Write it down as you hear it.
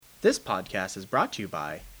This podcast is brought to you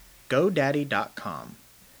by GoDaddy.com.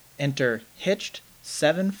 Enter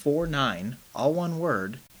Hitched749, all one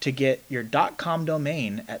word, to get your .com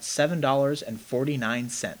domain at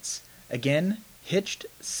 $7.49. Again,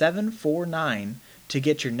 Hitched749 to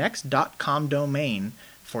get your next .com domain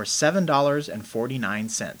for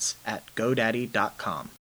 $7.49 at GoDaddy.com.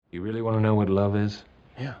 You really want to know what love is?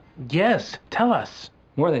 Yeah. Yes, tell us.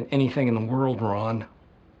 More than anything in the world, Ron.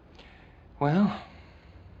 Well,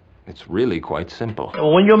 it's really quite simple.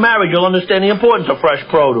 When you're married, you'll understand the importance of fresh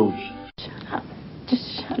produce. Shut up.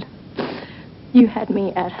 Just shut up. You had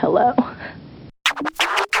me at hello.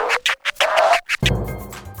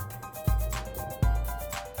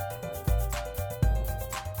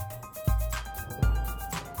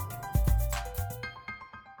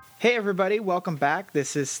 Hey everybody, welcome back.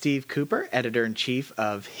 This is Steve Cooper, editor-in-chief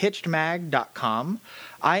of HitchedMag.com.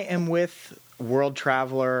 I am with world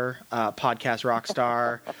traveler, podcast rock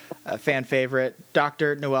star, fan favorite,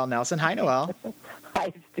 Dr. Noelle Nelson. Hi, Noelle.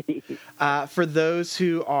 Hi, Steve. For those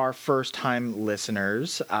who are first-time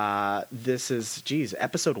listeners, this is,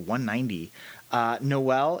 episode 190.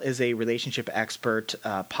 Noelle is a relationship expert,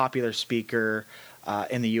 popular speaker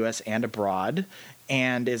in the U.S. and abroad,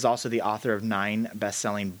 and is also the author of 9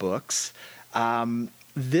 best-selling books.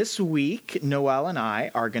 This week, Noelle and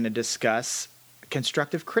I are going to discuss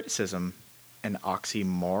constructive criticism, an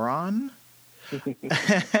oxymoron.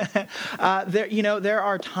 There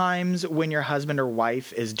are times when your husband or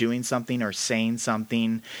wife is doing something or saying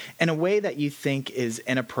something in a way that you think is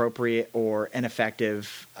inappropriate or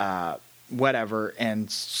ineffective, whatever,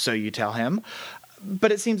 and so you tell him.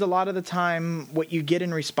 But it seems a lot of the time what you get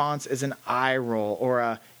in response is an eye roll or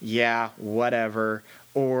a, yeah, whatever,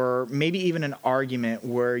 or maybe even an argument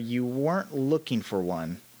where you weren't looking for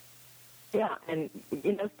one. Yeah, and,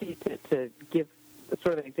 Steve, to give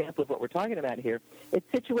sort of an example of what we're talking about here, it's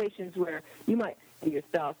situations where you might say to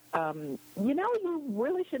yourself, you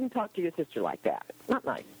really shouldn't talk to your sister like that. It's not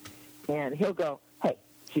nice. And he'll go, hey,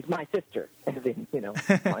 she's my sister, as in,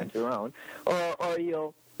 mine's your own. Or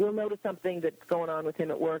you'll notice something that's going on with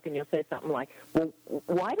him at work, and you'll say something like, well,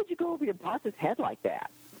 why did you go over your boss's head like that?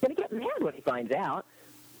 He's going to get mad when he finds out.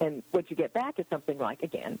 And what you get back is something like,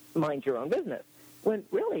 again, mind your own business, when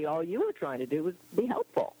really all you were trying to do was be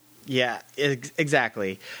helpful. Yeah,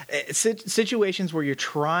 exactly. Situations where you're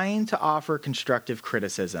trying to offer constructive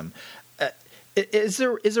criticism. Is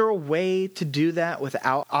there a way to do that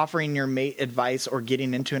without offering your mate advice or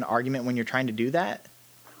getting into an argument when you're trying to do that?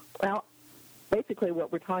 Well, basically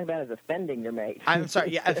what we're talking about is offending your mate. I'm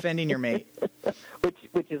sorry, yeah, offending your mate.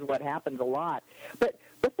 which is what happens a lot. But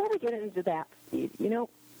before we get into that, Steve,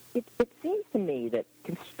 it seems to me that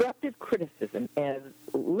constructive criticism is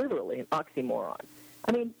literally an oxymoron.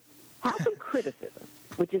 I mean, how can criticism,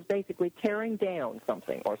 which is basically tearing down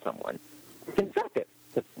something or someone, be constructive?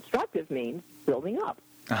 Because constructive means building up.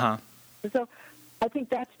 Uh-huh. And so I think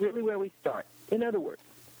that's really where we start. In other words,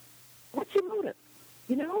 what's your motive?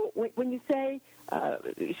 When you say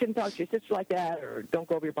you shouldn't talk to your sister like that or don't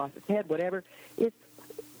go over your boss's head, whatever,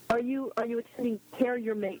 are you intending to tear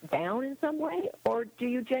your mate down in some way, or do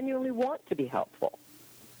you genuinely want to be helpful?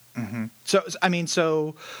 Mm-hmm.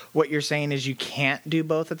 So what you're saying is you can't do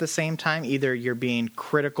both at the same time. Either you're being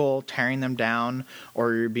critical, tearing them down,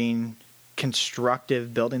 or you're being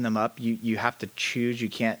constructive, building them up. You have to choose. You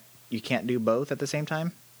can't do both at the same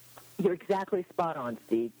time. You're exactly spot on,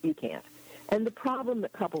 Steve. You can't. And the problem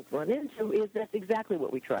that couples run into is that's exactly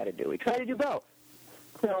what we try to do. We try to do both.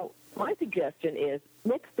 So my suggestion is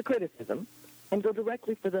mix the criticism and go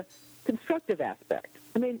directly for the constructive aspect.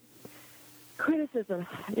 I mean, criticism,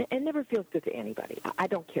 it never feels good to anybody. I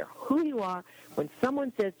don't care who you are. When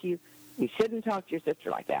someone says to you, you shouldn't talk to your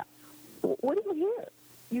sister like that, what do you hear?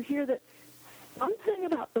 You hear that something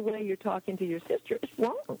about the way you're talking to your sister is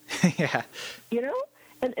wrong. Yeah.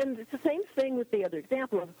 And it's the same thing with the other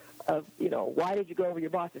example of why did you go over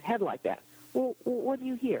your boss's head like that? Well, what do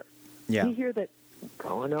you hear? Yeah. You hear that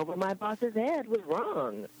going over my boss's head was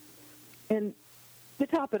wrong. And to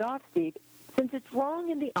top it off, Steve, since it's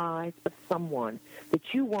wrong in the eyes of someone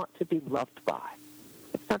that you want to be loved by,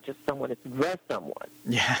 it's not just someone, it's the someone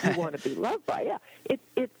yeah. you want to be loved by. Yeah,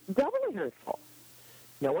 it's doubly hurtful.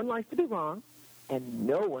 No one likes to be wrong, and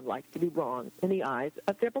no one likes to be wrong in the eyes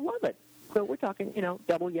of their beloved. So we're talking,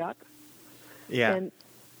 double yuck. Yeah. And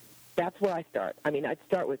that's where I start. I mean, I'd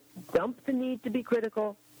start with dump the need to be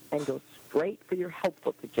critical and go straight for your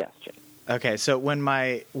helpful suggestion. Okay, so when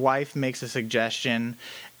my wife makes a suggestion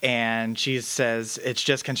and she says it's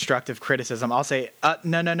just constructive criticism, I'll say,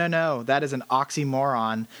 no. That is an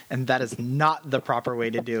oxymoron, and that is not the proper way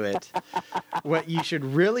to do it. What you should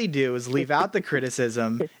really do is leave out the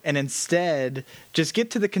criticism and instead just get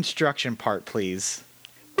to the construction part, please.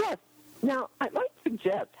 Yes. Now, I might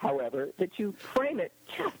suggest, however, that you frame it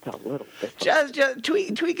just a little bit. Just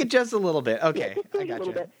tweak it just a little bit. Okay, yeah, I got a little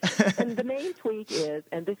you. bit. And the main tweak is,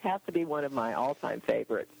 and this has to be one of my all-time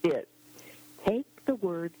favorites, is take the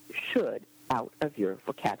word should out of your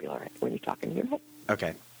vocabulary when you're talking to your mate.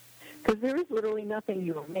 Okay. Because there is literally nothing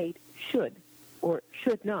your mate should or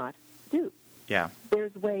should not do. Yeah.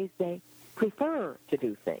 There's ways they prefer to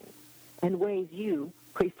do things and ways you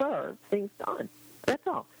prefer things done. That's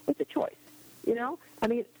all. It's a choice. You know? I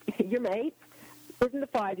mean, your mate isn't a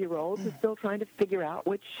 5-year-old who's still trying to figure out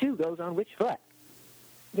which shoe goes on which foot.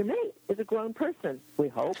 Your mate is a grown person, we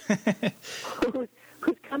hope, who's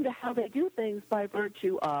come to how they do things by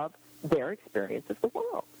virtue of their experience of the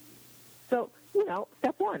world. So, you know,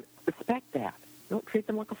 step one, respect that. Don't treat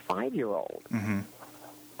them like a 5-year-old. Mm-hmm.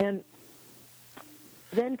 And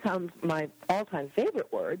then comes my all-time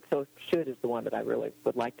favorite word. So should is the one that I really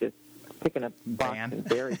would like to pick in a box and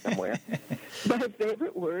bury somewhere. My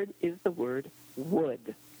favorite word is the word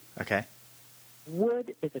would. Okay.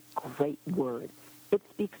 Would is a great word. It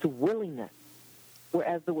speaks to willingness,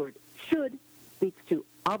 whereas the word should speaks to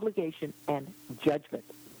obligation and judgment.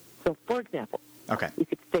 So, for example, okay, you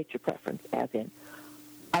could state your preference as in,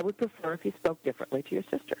 I would prefer if you spoke differently to your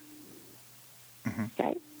sister. Mm-hmm.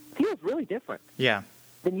 Okay? Feels really different. Yeah.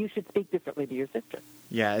 Then you should speak differently to your sister.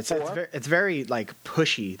 Yeah, it's very like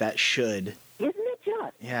pushy, that should. Isn't it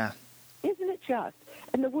just? Yeah. Isn't it just?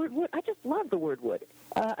 And the word would, I just love the word would.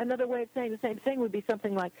 Another way of saying the same thing would be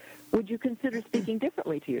something like, would you consider speaking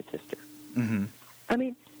differently to your sister? Mm-hmm. I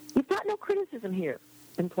mean, you've got no criticism here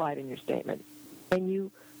implied in your statement. And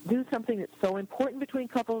you do something that's so important between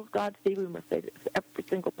couples. God, Steve, we must say this every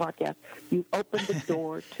single podcast. You've opened the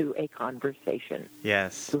door to a conversation.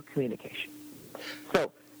 Yes. To a communication.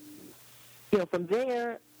 So, you know, from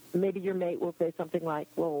there, maybe your mate will say something like,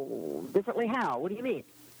 well, differently how? What do you mean?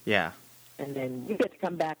 Yeah. And then you get to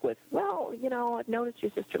come back with, well, you know, I've noticed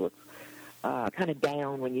your sister looks kind of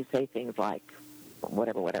down when you say things like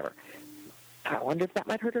whatever. I wonder if that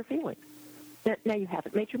might hurt her feelings. Now, you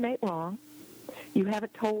haven't made your mate wrong. You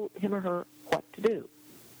haven't told him or her what to do.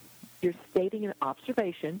 You're stating an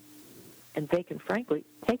observation, and they can, frankly,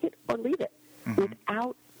 take it or leave it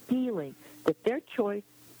without feeling that their choice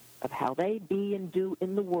of how they be and do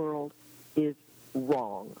in the world is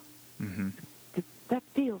wrong. Mm-hmm. That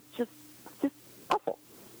feels just awful.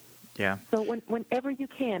 Yeah. So whenever you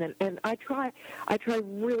can, and I try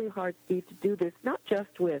really hard, Steve, to do this, not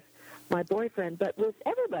just with my boyfriend, but with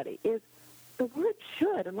everybody, is the word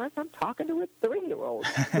should, unless I'm talking to a 3-year-old,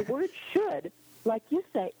 the word should, like you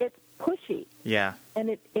say, it's pushy. Yeah. And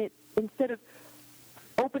it instead of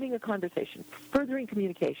opening a conversation, furthering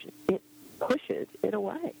communication, it pushes it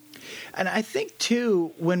away. And I think,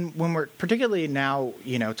 too, when we're particularly now,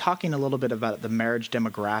 you know, talking a little bit about the marriage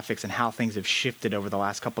demographics and how things have shifted over the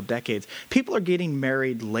last couple of decades, people are getting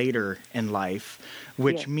married later in life,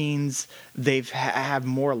 which means they've have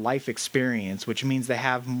more life experience, which means they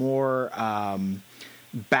have more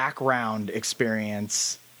background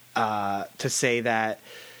experience to say that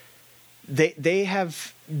they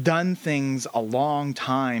have done things a long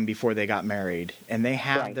time before they got married, and they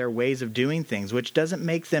have their ways of doing things, which doesn't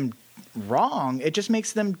make them wrong. It just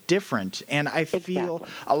makes them different. And I feel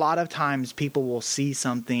a lot of times people will see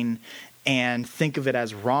something and think of it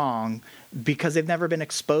as wrong because they've never been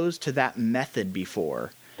exposed to that method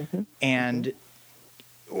before. Mm-hmm. And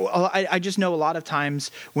I just know a lot of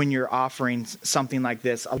times when you're offering something like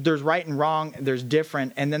this, there's right and wrong, there's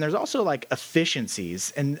different, and then there's also like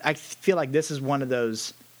efficiencies. And I feel like this is one of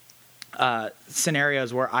those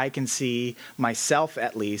scenarios where I can see myself,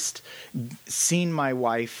 at least, seeing my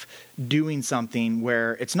wife doing something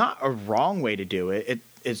where it's not a wrong way to do it. It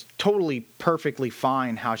is totally perfectly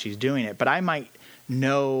fine how she's doing it, but I might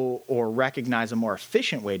know or recognize a more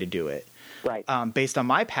efficient way to do it. Right. Based on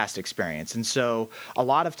my past experience. And so a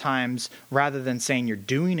lot of times, rather than saying you're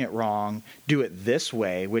doing it wrong, do it this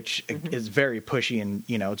way, which is very pushy and,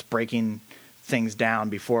 you know, it's breaking things down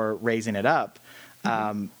before raising it up.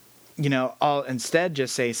 You know, I'll instead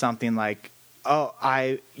just say something like, oh,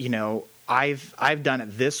 I've done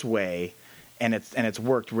it this way and it's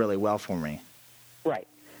worked really well for me. Right.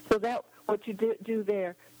 So that what you do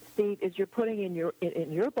there, Steve, is you're putting in your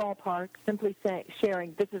ballpark, simply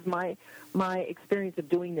sharing, this is my experience of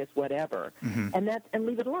doing this, whatever, and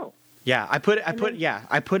leave it alone. Yeah, I put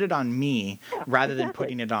it on me rather than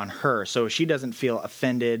putting it on her, so she doesn't feel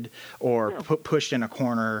offended or pushed in a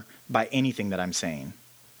corner by anything that I'm saying.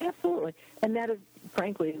 Absolutely. And that is,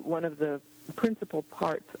 frankly, one of the principal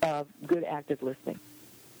parts of good active listening.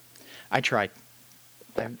 I try.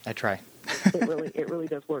 I try. It really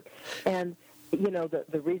does work. And,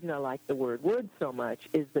 the reason I like the word would so much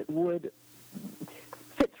is that would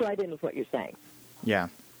fits right in with what you're saying. Yeah.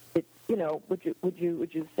 It's, would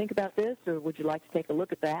you think about this, or would you like to take a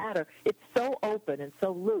look at that? Or it's so open and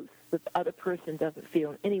so loose that the other person doesn't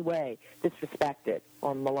feel in any way disrespected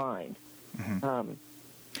or maligned. Mm-hmm.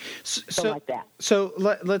 So like that. So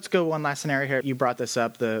let's go one last scenario here. You brought this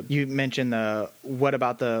up. You mentioned what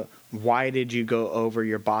about why did you go over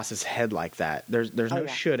your boss's head like that? There's no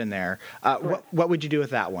should in there. What would you do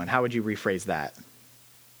with that one? How would you rephrase that?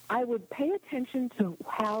 I would pay attention to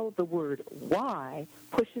how the word why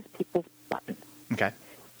pushes people's buttons. Okay.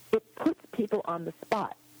 It puts people on the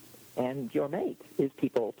spot, and your mate is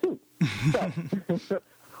people too. So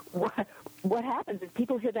what happens is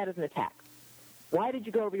people hear that as an attack. Why did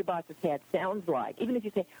you go over your boss's head? Sounds like, even if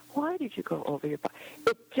you say, why did you go over your boss?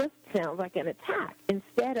 It just sounds like an attack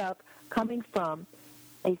instead of coming from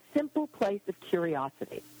a simple place of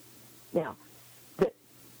curiosity. Now,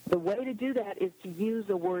 the way to do that is to use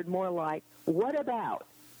a word more like, what about?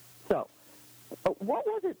 So, what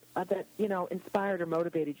was it that, inspired or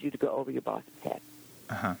motivated you to go over your boss's head?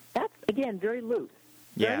 Uh-huh. That's, again, very loose,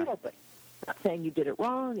 very open. It's not saying you did it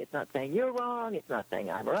wrong. It's not saying you're wrong. It's not saying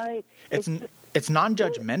I'm right. It's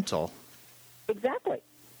non-judgmental. Exactly.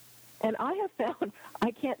 And I have found,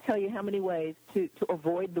 I can't tell you how many ways to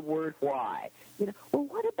avoid the word why. Well,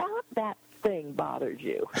 what about that thing bothers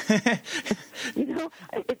you?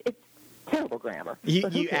 It's terrible grammar.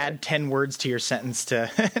 You add 10 words to your sentence to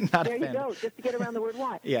not There offend. you go, just to get around the word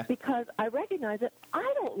why. Yeah. Because I recognize that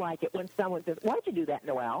I don't like it when someone says, why'd you do that,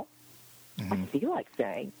 Noelle? Mm-hmm. I feel like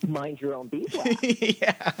saying, mind your own beeswax.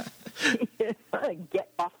 Yeah. Get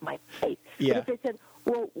off my face. Yeah. But if they said,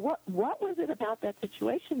 well, what was it about that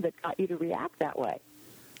situation that got you to react that way?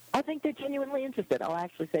 I think they're genuinely interested. I'll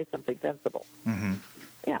actually say something sensible. Mm-hmm.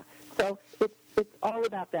 Yeah. So it's all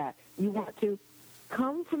about that. You want to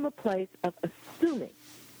come from a place of assuming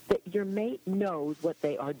that your mate knows what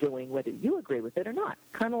they are doing, whether you agree with it or not.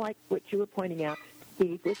 Kind of like what you were pointing out,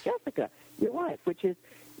 Steve, with Jessica, your wife, which is,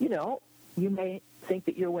 you may think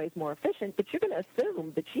that your way is more efficient, but you're going to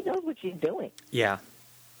assume that she knows what she's doing. Yeah.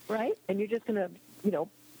 Right? And you're just going to,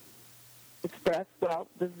 express, well,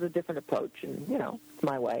 this is a different approach, and, it's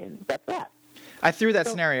my way, and that's that. I threw that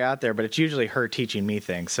scenario out there, but it's usually her teaching me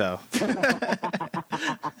things, so. Well,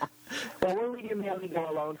 we'll leave your mail ego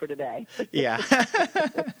alone for today. Yeah.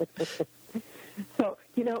 So,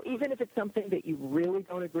 even if it's something that you really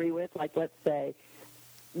don't agree with, like let's say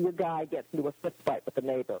your guy gets into a fist fight with a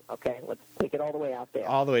neighbor, okay? Let's take it all the way out there.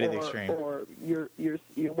 All the way to the extreme. Or your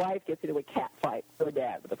wife gets into a cat fight with a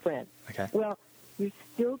dad, with a friend. Okay. Well, you're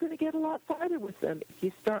still going to get a lot farther with them if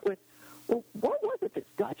you start with, well, what was it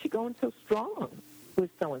that got you going so strong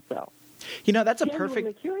with so-and-so? That's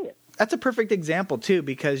Curious. That's a perfect example, too,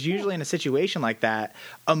 because usually in a situation like that,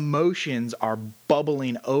 emotions are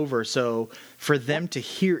bubbling over. So for them to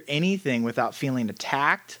hear anything without feeling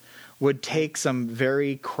attacked would take some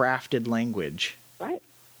very crafted language. Right.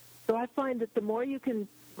 So I find that the more you can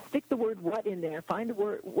stick the word what in there, find a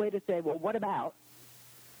way to say, well, what about?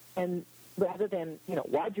 And rather than,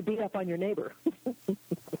 why'd you beat up on your neighbor?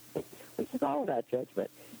 Which is all about judgment.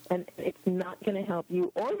 And it's not going to help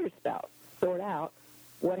you or your spouse sort out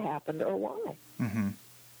what happened or why. Mm-hmm.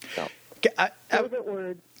 So, favorite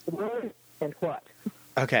words, and what.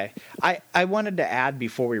 Okay. I wanted to add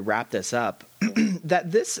before we wrap this up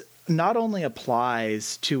that this not only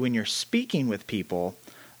applies to when you're speaking with people,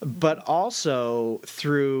 but also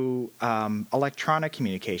through electronic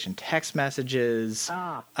communication, text messages,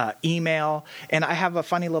 email. And I have a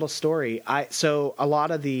funny little story. So a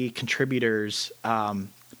lot of the contributors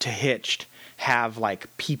to Hitched have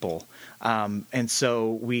people. And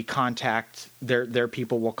so we contact their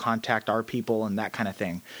people will contact our people and that kind of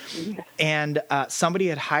thing. Yeah. And somebody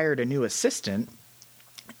had hired a new assistant,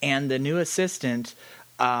 and the new assistant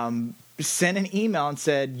sent an email and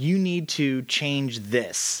said, you need to change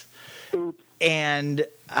this. Oops. And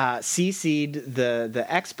CC'd the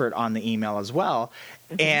expert on the email as well.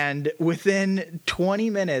 Mm-hmm. And within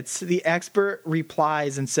 20 minutes, the expert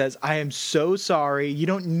replies and says, I am so sorry. You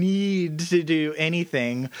don't need to do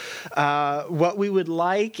anything. What we would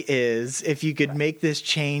like is if you could make this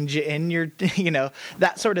change in your,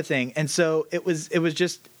 that sort of thing. And so it was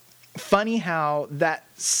just funny how that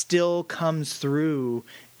still comes through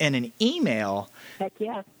in an email. Heck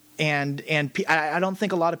yeah. I don't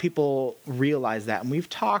think a lot of people realize that. And we've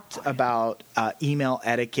talked about email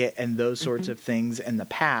etiquette and those sorts of things in the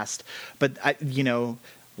past. But,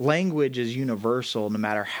 language is universal no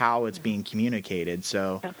matter how it's being communicated.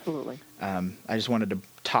 So absolutely. I just wanted to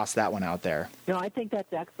toss that one out there. No, I think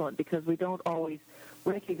that's excellent because we don't always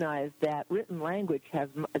recognize that written language has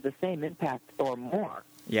the same impact or more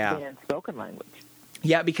than spoken language.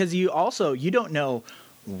 Yeah, because you don't know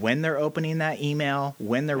when they're opening that email,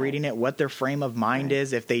 when they're reading it, what their frame of mind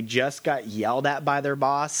is, if they just got yelled at by their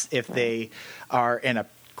boss, if they are in a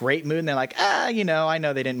great mood and they're like, I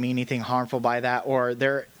know they didn't mean anything harmful by that, or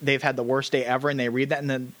they've had the worst day ever and they read that and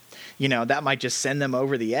then, that might just send them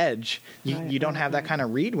over the edge. You don't have that kind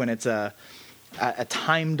of read when it's a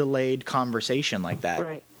time-delayed conversation like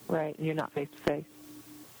that. Right. You're not face-to-face.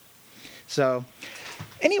 So,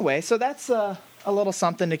 anyway, that's a little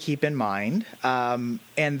something to keep in mind. And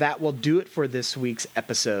that will do it for this week's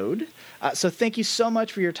episode. So thank you so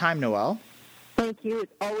much for your time, Noelle. Thank you.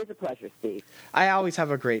 It's always a pleasure, Steve. I always have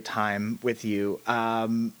a great time with you.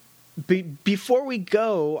 Before we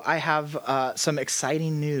go, I have some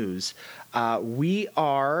exciting news. We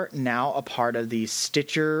are now a part of the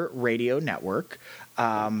Stitcher Radio Network.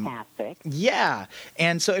 Fantastic. Yeah.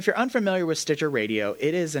 And so if you're unfamiliar with Stitcher Radio,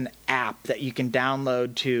 it is an app that you can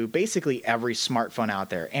download to basically every smartphone out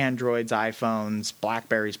there. Androids, iPhones,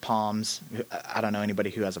 Blackberries, Palms. I don't know anybody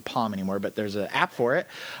who has a Palm anymore, but there's an app for it.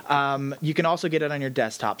 You can also get it on your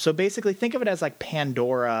desktop. So basically think of it as like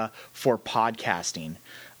Pandora for podcasting.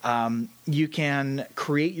 You can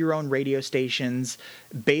create your own radio stations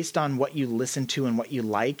based on what you listen to and what you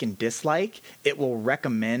like and dislike. It will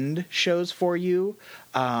recommend shows for you.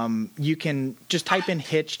 You can just type in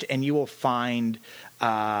Hitched and you will find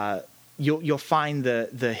you'll find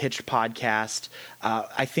the Hitched podcast.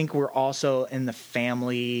 I think we're also in the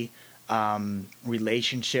family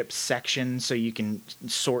relationship section, so you can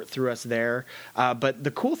sort through us there. But the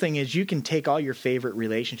cool thing is you can take all your favorite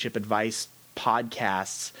relationship advice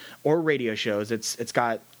podcasts or radio shows. It's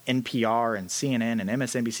got NPR and CNN and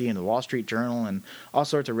MSNBC and the Wall Street Journal and all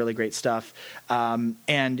sorts of really great stuff.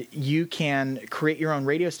 And you can create your own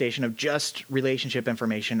radio station of just relationship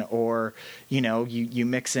information, or you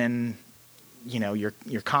mix in your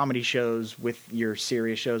comedy shows with your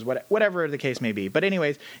serious shows, whatever the case may be. But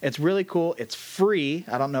anyways, it's really cool. It's free.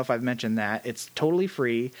 I don't know if I've mentioned that. It's totally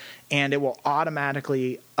free, and it will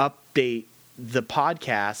automatically update the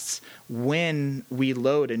podcasts when we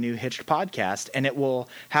load a new Hitched podcast, and it will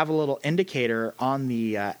have a little indicator on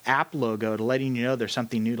the app logo to letting you know there's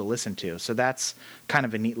something new to listen to. So that's kind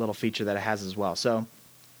of a neat little feature that it has as well. So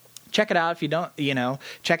check it out. If you don't,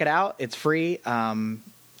 check it out. It's free.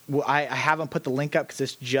 I haven't put the link up because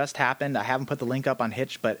this just happened. I haven't put the link up on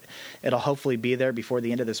Hitch, but it'll hopefully be there before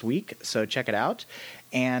the end of this week. So check it out.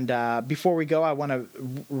 And before we go, I want to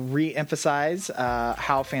re-emphasize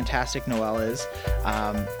how fantastic Noelle is.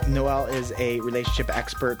 Noelle is a relationship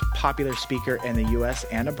expert, popular speaker in the U.S.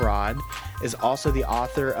 and abroad, is also the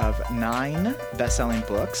author of 9 best-selling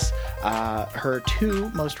books. Her 2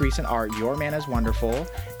 most recent are Your Man is Wonderful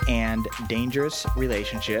and Dangerous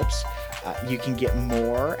Relationships. You can get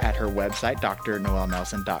more at her website,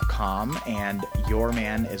 drnoellenelson.com, and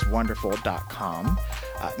yourmaniswonderful.com.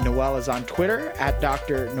 Noelle is on Twitter at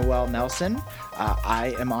Dr. Noelle Nelson.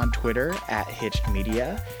 I am on Twitter at Hitched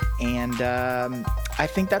Media. And I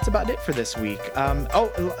think that's about it for this week.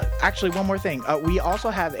 Actually, one more thing. We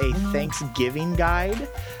also have a Thanksgiving guide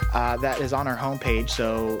that is on our homepage.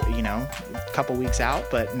 So, a couple weeks out,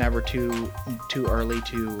 but never too early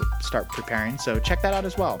to start preparing. So check that out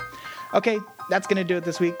as well. Okay, that's going to do it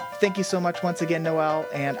this week. Thank you so much once again, Noelle,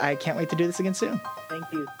 and I can't wait to do this again soon. Thank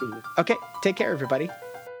you, Steve. Okay, take care, everybody.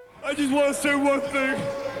 I just want to say one thing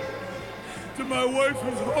to my wife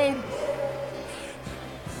who's home.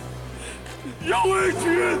 Yo,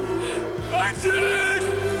 Adrian! I did it!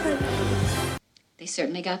 They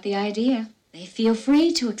certainly got the idea. They feel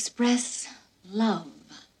free to express love.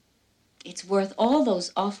 It's worth all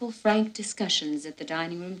those awful frank discussions at the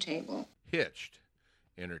dining room table. Hitched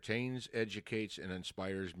entertains, educates, and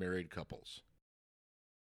inspires married couples.